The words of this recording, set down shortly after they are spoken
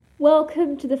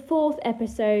Welcome to the 4th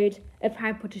episode of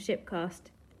Harry Potter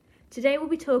Shipcast. Today we'll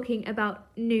be talking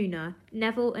about Nuna,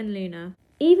 Neville and Luna.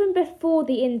 Even before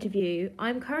the interview,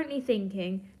 I'm currently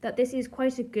thinking that this is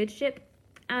quite a good ship,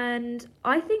 and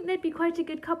I think they'd be quite a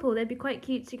good couple. They'd be quite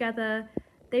cute together.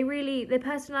 Their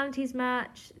personalities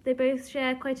match. They both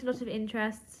share quite a lot of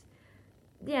interests.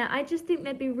 Yeah, I just think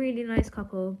they'd be a really nice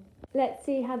couple. Let's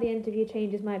see how the interview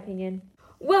changes my opinion.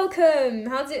 Welcome!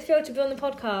 How does it feel to be on the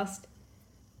podcast?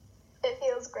 It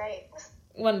feels great.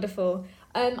 Wonderful.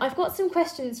 I've got some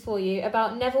questions for you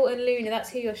about Neville and Luna. That's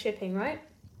who you're shipping, right?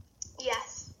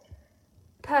 Yes.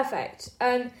 Perfect.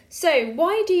 So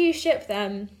why do you ship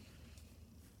them?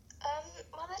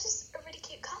 Well, they're just a really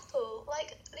cute couple.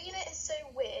 Like, Luna is so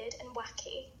weird and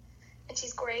wacky, and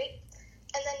she's great.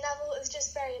 And then Neville is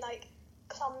just very,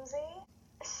 clumsy.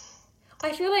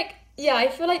 I feel like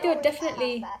they would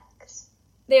definitely... Perfect.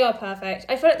 They are perfect.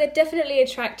 I feel like they definitely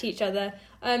attract each other.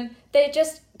 They're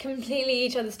just completely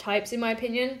each other's types, in my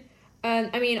opinion.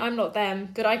 I mean, I'm not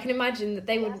them, but I can imagine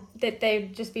that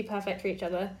they'd just be perfect for each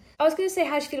other. I was going to say,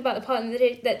 how do you feel about the partner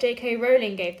that J.K.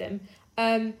 Rowling gave them?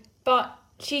 But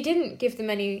she didn't give them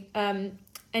any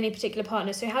particular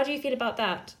partner. So how do you feel about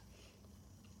that?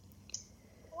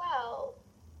 Well,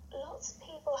 lots of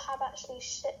people have actually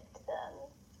shipped them,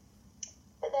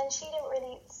 but then she didn't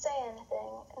really say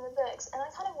anything in the books, and I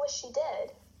kind of wish she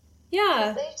did.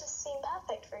 Yeah. They just seem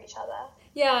perfect for each other.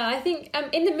 Yeah, I think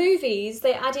in the movies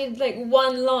they added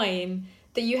one line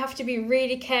that you have to be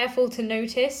really careful to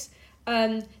notice,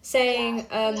 saying... you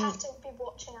have to be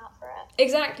watching out for it.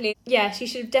 Exactly. Yeah, she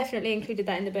should have definitely included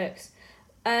that in the books.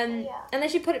 And they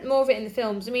should put more of it in the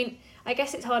films. I mean, I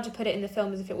guess it's hard to put it in the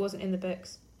films if it wasn't in the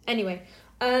books. Anyway,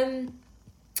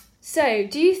 so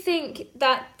do you think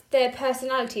that their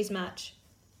personalities match?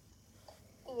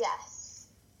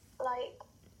 Like,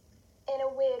 in a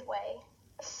weird way.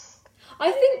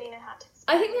 I don't really know how to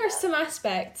explain I think there are some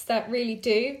aspects that really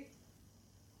do.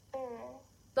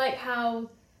 Like how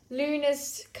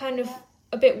Luna's kind of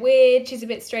a bit weird, she's a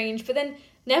bit strange, but then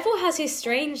Neville has his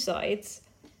strange sides.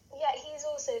 Yeah, he's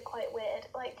also quite weird.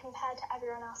 Compared to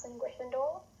everyone else in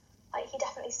Gryffindor, he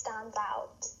definitely stands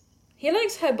out. He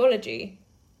likes herbology.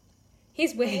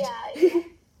 He's weird.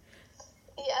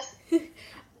 Yeah.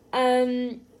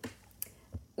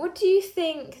 What do you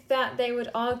think that they would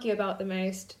argue about the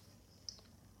most?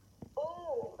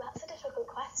 Oh, that's a difficult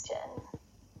question.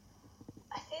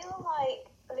 I feel like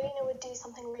Luna would do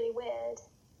something really weird,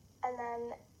 and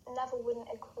then Neville wouldn't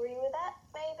agree with it,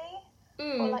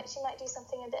 maybe. Or she might do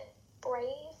something a bit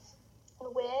brave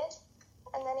and weird,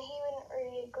 and then he wouldn't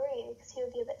really agree because he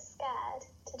would be a bit scared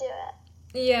to do it.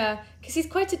 Yeah, because he's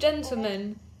quite a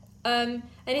gentleman, and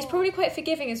he's probably quite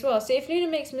forgiving as well. So if Luna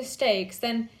makes mistakes,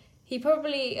 then you'd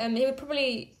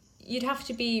have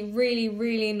to be really,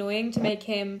 really annoying to make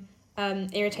him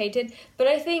irritated. But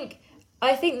I think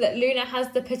that Luna has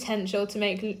the potential to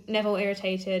make Neville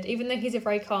irritated, even though he's a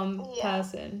very calm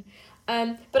person.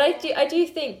 But I do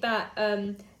think that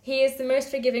he is the most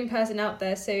forgiving person out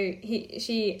there. So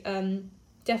she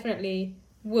definitely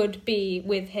would be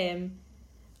with him,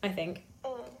 I think.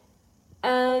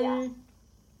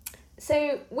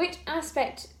 So which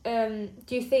aspect do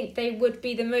you think they would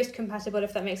be the most compatible,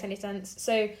 if that makes any sense?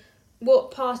 So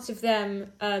what part of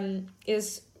them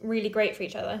is really great for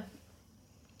each other?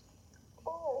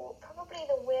 Oh, probably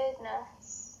the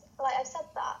weirdness. I've said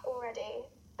that already,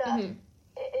 but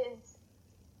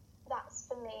that's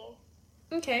for me.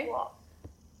 Okay. What?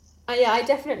 Yeah, I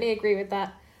definitely agree with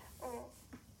that.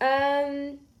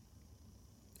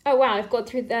 Oh wow, I've got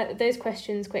through those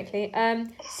questions quickly.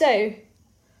 So,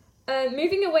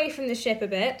 moving away from the ship a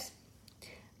bit,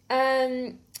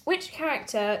 which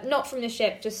character, not from the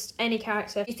ship, just any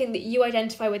character, do you think that you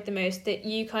identify with the most, that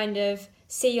you kind of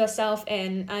see yourself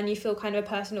in and you feel kind of a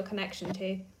personal connection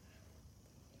to?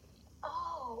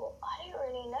 Oh, I don't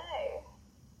really know.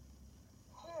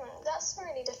 That's a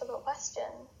really difficult question.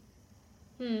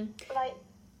 Maybe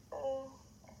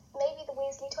the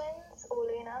Weasley twins or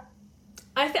Luna.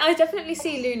 I definitely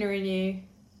see Luna in you.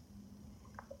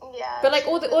 Yeah. But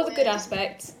all the good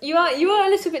aspects. You are a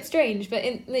little bit strange, but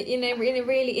in a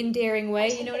really endearing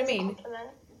way. You know what I mean? Compliment.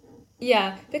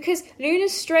 Yeah, because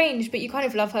Luna's strange, but you kind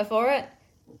of love her for it.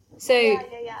 So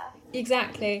yeah.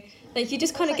 Exactly. You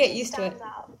just kind of get used to it.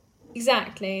 Out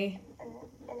exactly.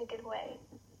 In a good way.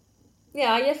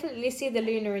 Yeah, I definitely see the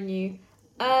Luna in you.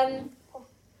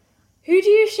 Who do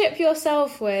you ship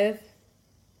yourself with?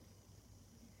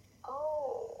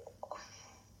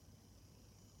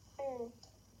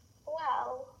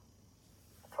 Well,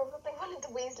 probably one of the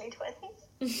Weasley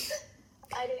twins.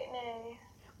 I don't know.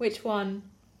 Which one?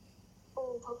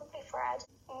 Oh, probably Fred.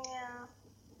 Yeah.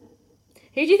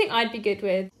 Who do you think I'd be good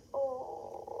with?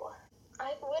 Oh,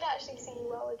 I would actually see you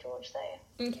well with George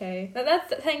though. Okay,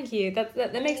 thank you.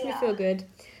 That makes me feel good.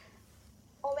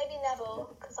 Or maybe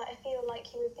Neville, because I feel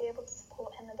like you would be able to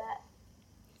support him a bit.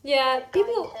 Yeah,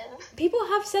 Like, people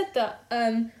have said that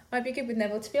I'd be good with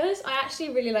Neville. To be honest, I actually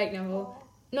really like Neville. Oh.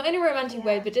 Not in a romantic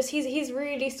way, but just he's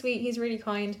really sweet. He's really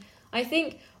kind. I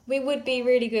think we would be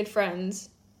really good friends.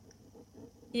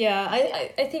 Yeah,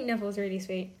 I think Neville's really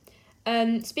sweet.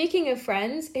 Speaking of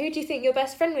friends, who do you think your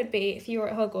best friend would be if you were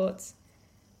at Hogwarts?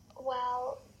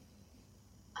 Well,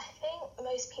 I think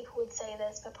most people would say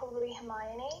this, but probably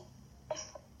Hermione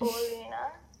or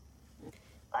Luna.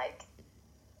 Like,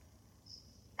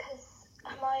 because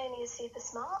Hermione is super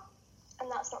smart,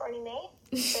 and that's not really me,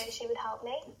 so she would help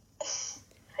me,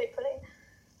 hopefully.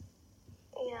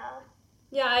 Yeah.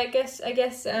 Yeah, I guess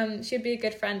she'd be a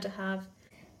good friend to have.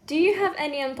 Do you have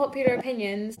any unpopular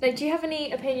opinions? Like, do you have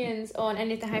any opinions on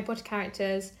any of the Harry Potter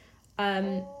characters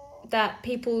that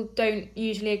people don't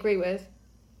usually agree with?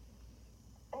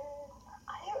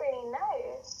 I don't really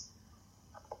know.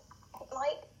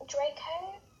 Like,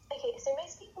 Draco, okay, so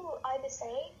most people either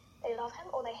say they love him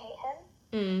or they hate him.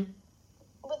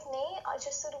 With me, I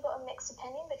just sort of got a mixed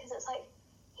opinion because it's like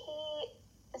he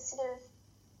is sort of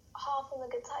half on the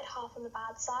good side, half on the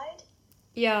bad side.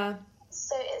 Yeah.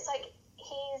 So it's like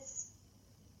he's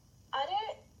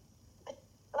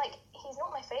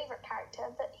not my favourite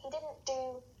character, but he didn't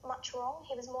do much wrong.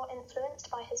 He was more influenced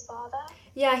by his father.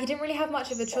 Yeah, he didn't really have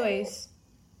much of a choice.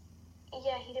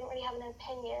 Yeah, he didn't really have an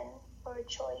opinion or a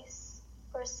choice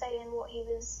or a say in what he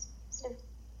was sort of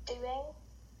doing.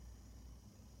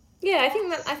 Yeah, I think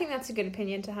that's a good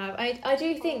opinion to have. I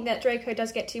do think that Draco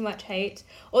does get too much hate,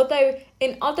 although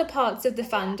in other parts of the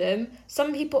fandom,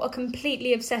 some people are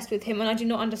completely obsessed with him, and I do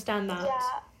not understand that.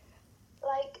 Yeah,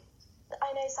 like,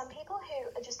 I know some people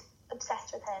who are just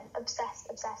obsessed with him,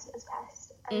 obsessed,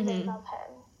 and they love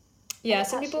him. Yeah,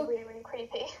 some people really, really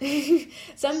creepy.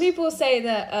 Some people say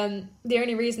that the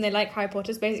only reason they like Harry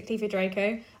Potter is basically for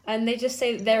Draco, and they just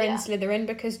say that they're in Slytherin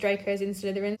because Draco's in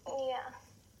Slytherin. Yeah.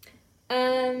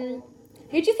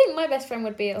 Who do you think my best friend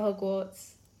would be at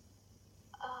Hogwarts?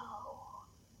 Oh,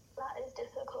 that is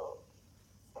difficult.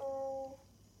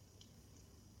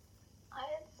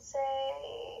 I'd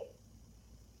say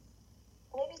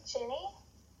maybe Ginny.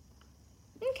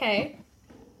 Okay.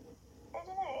 I don't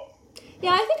know.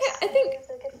 Yeah, I think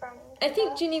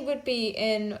Yeah. Ginny would be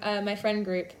in my friend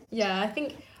group. Yeah, I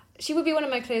think she would be one of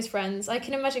my close friends. I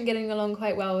can imagine getting along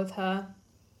quite well with her.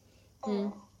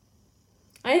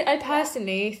 I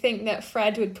personally think that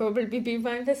Fred would probably be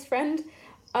my best friend.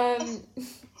 I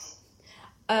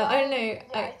don't know. Yeah,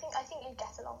 I think you'd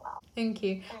get along well. Thank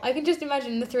you. I can just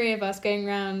imagine the three of us going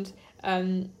around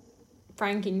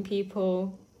pranking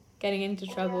people, getting into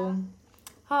trouble.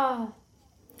 Yeah.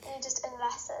 You're just in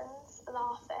lessons,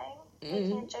 laughing,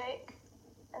 making a joke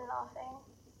and laughing,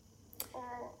 and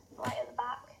then right at the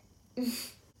back.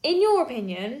 In your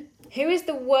opinion, who is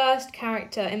the worst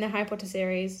character in the Harry Potter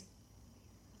series?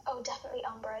 Oh, definitely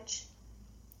Umbridge.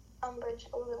 Umbridge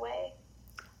all the way.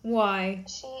 Why?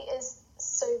 She is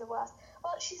so the worst.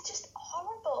 Well, she's just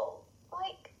horrible.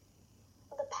 Like,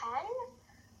 the pen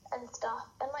and stuff.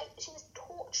 And, like, she was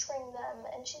torturing them.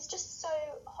 And she's just so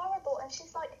horrible. And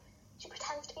she's, like, she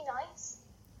pretends to be nice.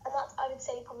 And that's, I would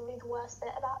say, probably the worst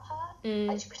bit about her.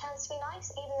 Like, she pretends to be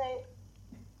nice, even though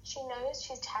she knows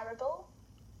she's terrible.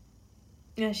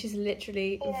 Yeah, she's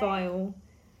literally vile.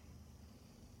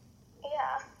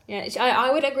 Yeah. Yeah,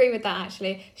 I would agree with that,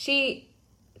 actually. She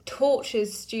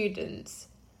tortures students.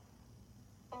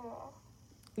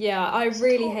 Yeah, I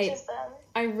really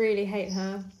hate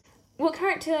her. What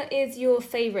character is your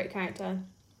favourite character?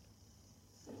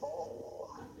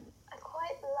 Oh, I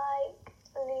quite like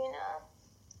Luna.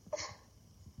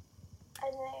 I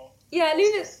don't know. Yeah,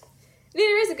 Luna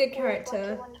is a good character. Wacky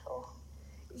and wonderful.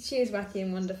 She is wacky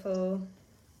and wonderful.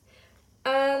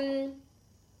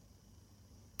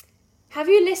 Have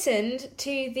you listened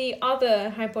to the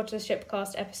other Harry Potter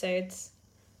Shipcast episodes?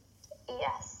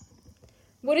 Yes.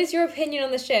 What is your opinion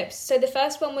on the ships? So the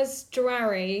first one was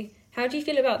Drarry. How do you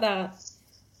feel about that?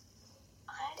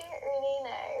 I don't really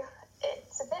know.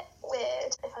 It's a bit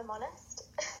weird, if I'm honest.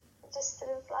 Just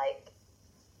sort of like,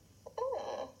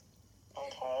 okay. I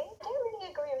don't really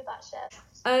agree with that ship.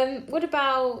 What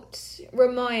about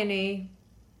Hermione?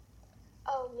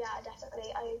 Oh yeah,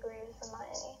 definitely. I agree with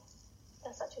Hermione.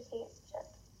 They're such a cute ship.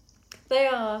 They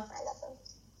are. I love them.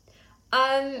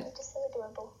 They're just so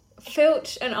adorable.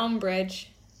 Filch and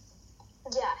Umbridge.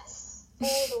 Yes.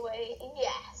 All the way,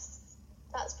 yes.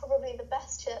 That's probably the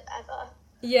best ship ever.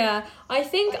 Yeah, I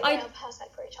think they are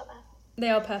perfect for each other. They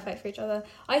are perfect for each other.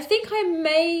 I think I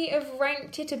may have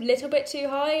ranked it a little bit too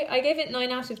high. I gave it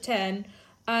 9 out of 10.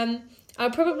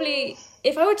 I'll probably,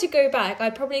 if I were to go back,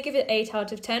 I'd probably give it 8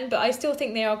 out of 10, but I still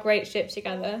think they are great ships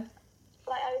together.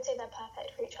 Like, I would say they're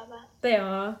perfect for each other. They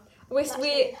are.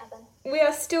 We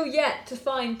are still yet to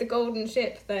find the golden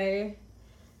ship, though.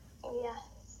 Yes.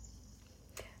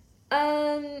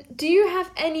 Do you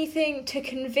have anything to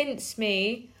convince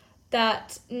me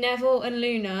that Neville and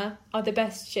Luna are the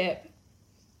best ship?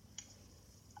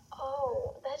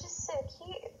 Oh, they're just so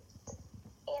cute.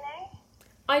 You know?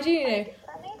 I do know. Like,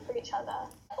 they're made for each other.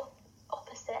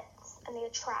 Opposites, and they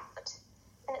attract.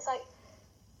 And it's like,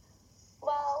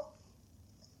 well,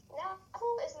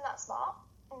 Neville isn't that smart.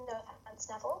 No offense,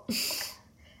 Neville.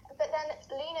 But then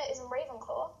Luna is in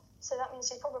Ravenclaw, so that means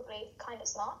she's probably kind of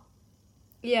smart.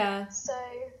 Yeah. So,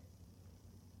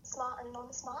 smart and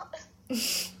non-smart.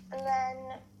 And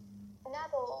then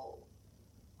Neville,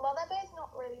 well, they're both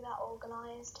not really that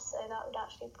organised, so that would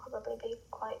actually probably be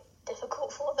quite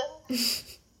difficult for them.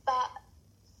 But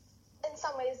in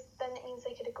some ways, then it means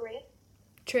they could agree.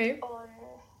 True. On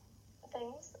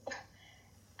things.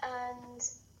 And,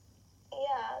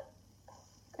 yeah.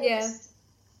 Just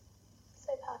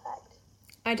so perfect.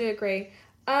 I do agree.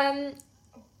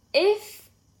 If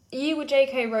you were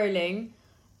J.K. Rowling,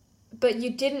 but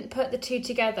you didn't put the two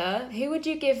together, who would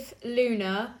you give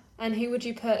Luna and who would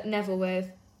you put Neville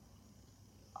with?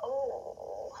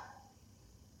 Oh,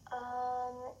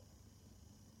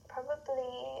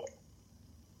 probably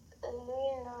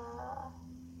Luna.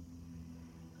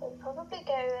 I'd probably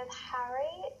go with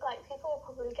Harry. Like, people will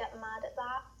probably get mad at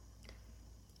that.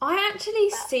 I actually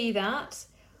see that.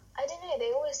 I don't know,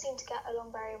 they always seem to get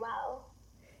along very well.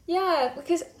 Yeah,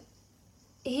 because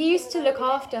he used to look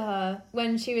after her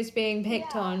when she was being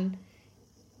picked on.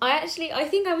 I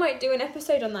think I might do an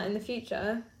episode on that in the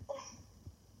future.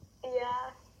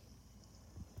 Yeah.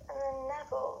 And then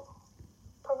Neville.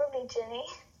 Probably Ginny.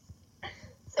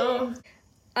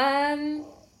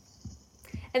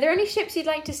 Are there any ships you'd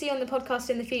like to see on the podcast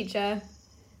in the future?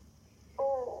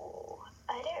 Oh,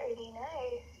 I don't really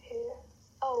know who.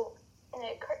 Oh,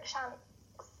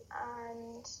 Crookshanks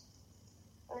and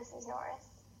Mrs. Norris.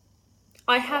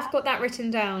 I have got that written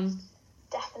down.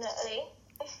 Definitely.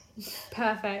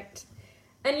 Perfect.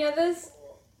 Any others?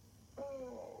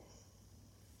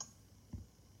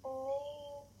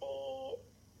 Maybe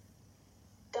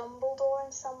Dumbledore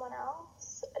and someone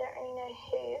else. I don't really know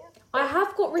who. I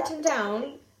have got written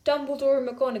down Dumbledore and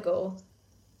McGonagall.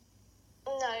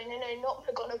 No, not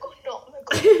McGonagall.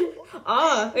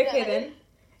 Okay then.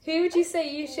 Who would you say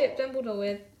you ship Dumbledore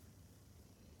with?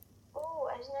 Oh,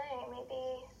 I don't know,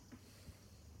 maybe...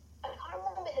 I can't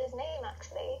remember his name,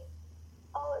 actually.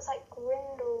 Oh, it's like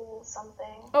Grindel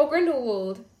something. Oh,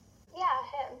 Grindelwald. Yeah,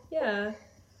 him. Yeah.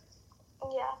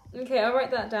 Yeah. Okay, I'll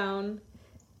write that down.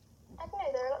 I don't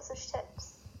know, there are lots of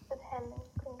ships with him and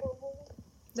Grindelwald.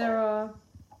 There are.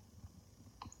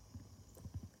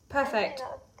 Perfect.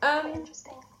 Quite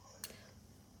interesting.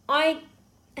 I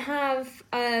have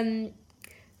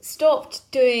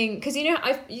stopped doing, because you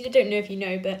don't know if you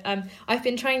know, but I've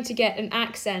been trying to get an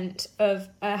accent of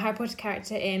a Harry Potter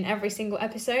character in every single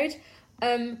episode.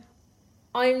 I'm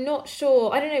not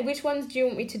sure. I don't know, which ones do you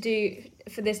want me to do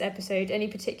for this episode? Any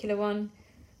particular one?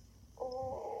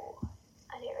 Oh,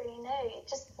 I don't really know.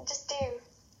 Just do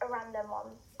a random one.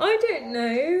 I don't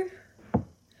know.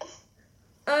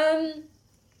 I don't know.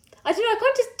 I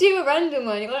can't just do a random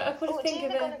one. I've got to think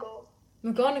of it.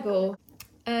 McGonagall.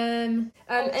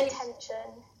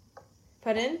 Detention.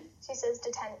 Pardon? She says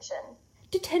detention.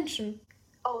 Detention.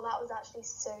 Oh, that was actually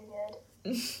so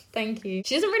good. Thank you.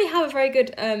 She doesn't really have a very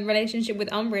good relationship with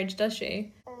Umbridge, does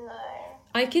she? No.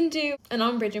 I can do an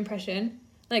Umbridge impression.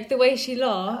 Like the way she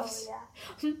laughs. Oh,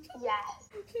 yeah. Yes.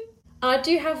 I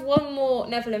do have one more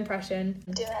Neville impression.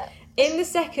 Do it. In the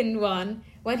second one,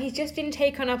 when he's just been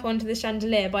taken up onto the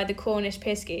chandelier by the Cornish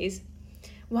piskies,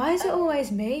 why is it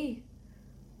always me?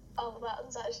 Oh, that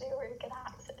was actually a really good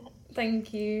accent.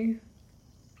 Thank you.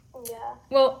 Yeah.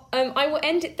 Well, I will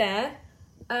end it there.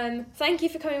 Thank you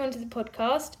for coming onto the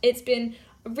podcast. It's been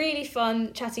really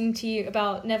fun chatting to you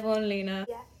about Neville and Luna.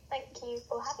 Yeah, thank you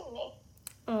for having me.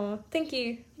 Oh, thank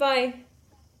you. Bye.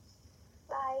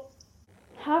 Bye.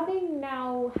 Having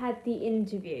now had the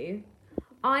interview,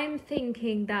 I'm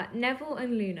thinking that Neville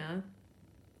and Luna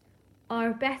are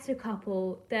a better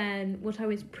couple than what I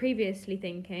was previously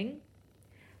thinking.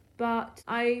 But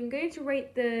I'm going to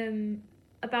rate them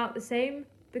about the same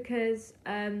because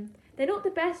they're not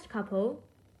the best couple,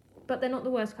 but they're not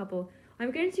the worst couple.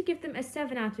 I'm going to give them a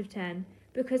 7 out of 10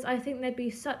 because I think they'd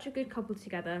be such a good couple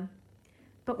together.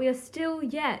 but we are still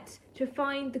yet to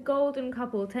find the golden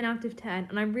couple 10 out of 10,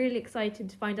 and I'm really excited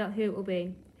to find out who it will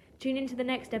be. Tune into the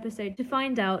next episode to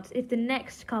find out if the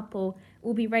next couple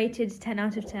will be rated 10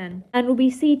 out of 10 and will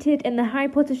be seated in the Harry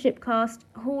Potter Shipcast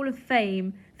Hall of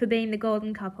Fame for being the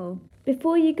golden couple.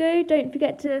 Before you go, don't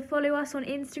forget to follow us on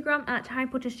Instagram at Harry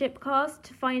Potter Shipcast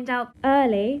to find out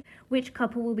early which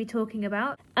couple we'll be talking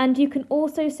about. And you can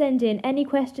also send in any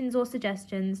questions or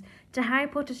suggestions to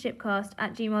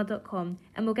harrypottershipcast@gmail.com,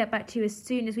 and we'll get back to you as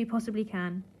soon as we possibly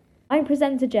can. I'm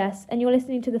presenter Jess, and you're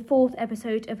listening to the 4th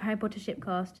episode of Harry Potter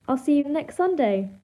Shipcast. I'll see you next Sunday.